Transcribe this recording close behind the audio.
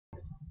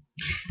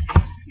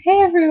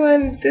Hey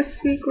everyone, this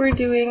week we're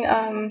doing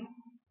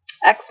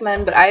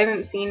X-Men, but I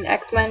haven't seen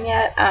X-Men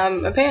yet.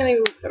 Apparently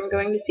I'm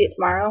going to see it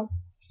tomorrow,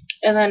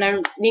 and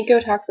then Nico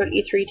talked about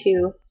E3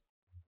 too.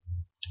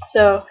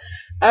 So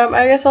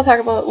I guess I'll talk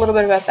about a little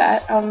bit about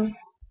that.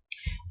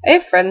 I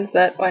have friends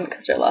that went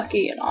because they're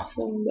lucky and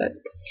awesome, but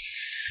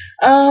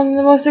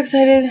the most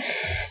excited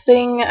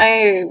thing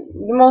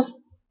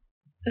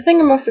the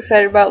thing I'm most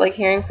excited about like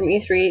hearing from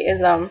E3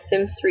 is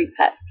Sims 3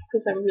 Pets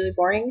because I'm really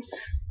boring.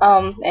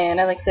 And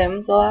I like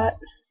Sims a lot.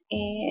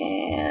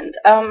 And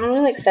I'm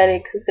really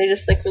excited because they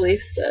just like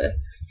released the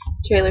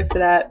trailer for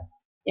that,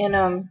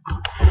 and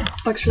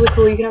looks really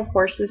cool. You can have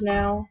horses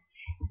now,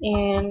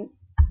 and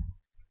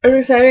I'm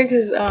excited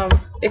because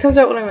it comes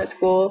out when I'm at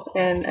school,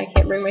 and I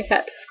can't bring my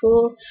cat to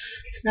school,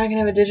 so now I can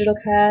have a digital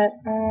cat.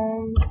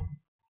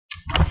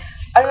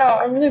 I don't know.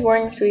 I'm really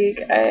boring this week.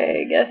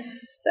 I guess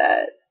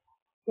that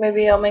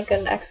maybe I'll make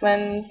an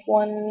X-Men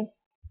one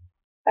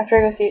after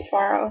I go see it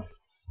tomorrow.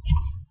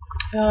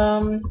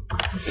 Um,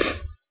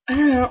 I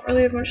don't know. I don't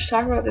really have much to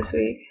talk about this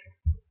week.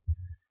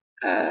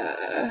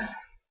 Uh,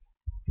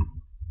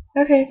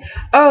 okay.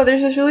 Oh,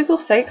 there's this really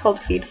cool site called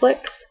FeedFlix.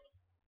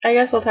 I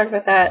guess I'll talk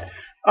about that.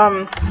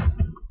 Um,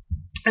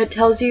 it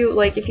tells you,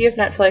 like, if you have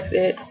Netflix,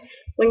 it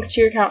links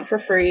to your account for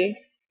free.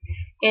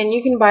 And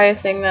you can buy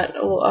a thing that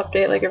will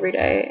update, like, every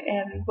day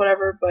and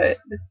whatever, but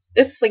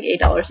it's like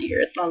 $8 a year.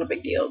 It's not a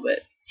big deal, but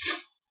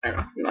I don't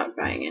know. I'm not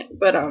buying it.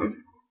 But,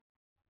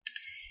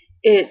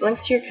 it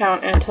links to your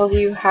account and it tells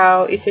you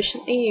how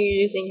efficiently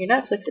you're using your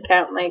Netflix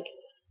account, like,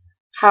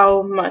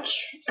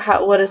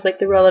 what is, like,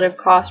 the relative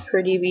cost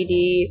per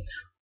DVD,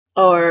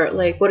 or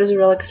like what is the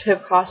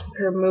relative cost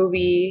per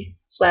movie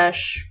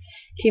slash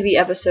TV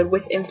episode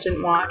with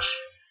instant watch.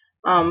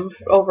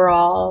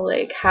 Overall,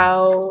 like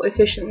how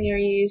efficiently are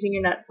you using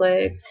your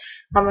Netflix?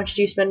 How much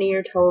do you spend a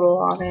year total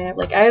on it?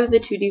 Like I have the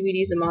 2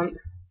 DVDs a month,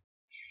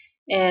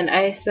 and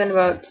I spend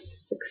about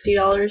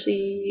 $60 a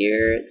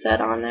year. It said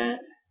on that.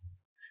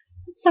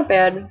 It's not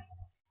bad.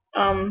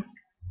 Um,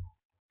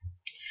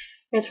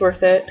 it's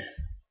worth it.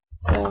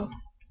 So,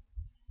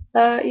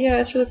 yeah,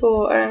 it's really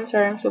cool. I'm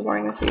sorry, I'm so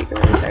boring this week.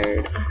 I'm really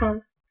tired.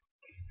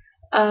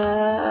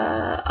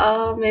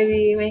 I'll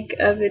maybe make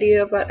a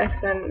video about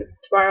X-Men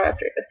tomorrow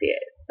after I go see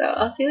it. So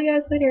I'll see you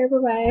guys later. Bye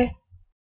bye.